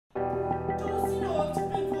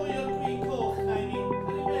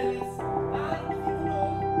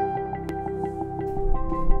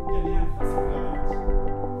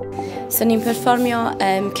So ni'n perfformio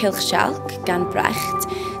Cylch Sialc gan Brecht.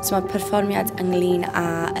 So mae perfformiad ynglyn â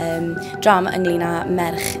drama ynglyn â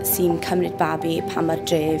merch sy'n cymryd babi pan mae'r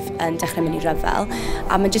dref yn dechrau mynd i ryfel.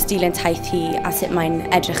 A mae'n jyst dilyn taith hi a sut mae'n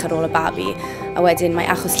edrych ar ôl y babi. A wedyn mae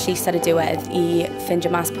achos llys ar y diwedd i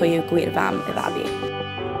ffindio mas pwy yw gwir fam y babi.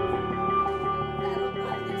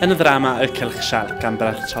 Yn y ddrama y Cylch Sialc gan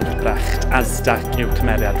Brecht, Asdac yw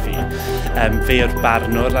cymeriad fi. Fe yw'r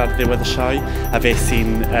barnwr ar ddiwedd y sioe, a fe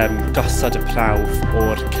sy'n gosod y prawf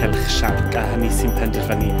o'r Cylch Sialc, a hynny sy'n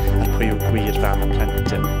penderfynu ar pwy yw gwir fam y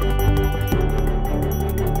plentyn.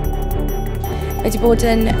 Wedi bod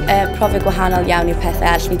yn profiad gwahanol iawn i'r pethau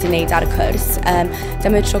all ni wedi gwneud ar y cwrs.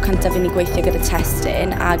 Dyma yw'r tro cyntaf i ni gweithio gyda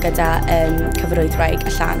testyn a gyda cyfarwyddwraig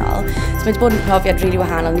allanol. So mae wedi bod yn profiad rili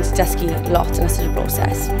wahanol, ni wedi dysgu lot yn ystod y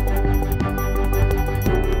broses.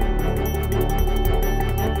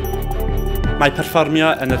 Mae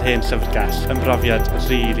perfformio yn yr hen Lyfrgell yn brofiad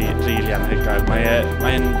rili anhygoel.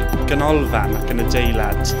 Mae'n ganolfan ac yn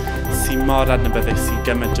adeilad sy'n mor adnabyddus i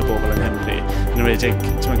gymaint o bobl yng Nghymru. Yn enwedig,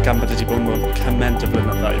 gan bod wedi bod mewn cymaint o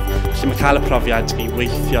flynyddoedd. Felly mae cael y profiad i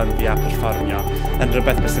weithio yn ddi a perfformio yn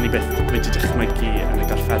rhywbeth byswn ni byth wedi dychmygu yn y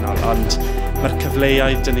gorffennol. Ond mae'r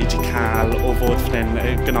cyfleoedd dyn ni wedi cael o fod fan hyn,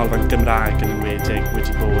 y ganolfan Gymraeg yn enwedig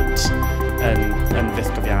wedi bod yn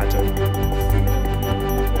ddisgofiadol.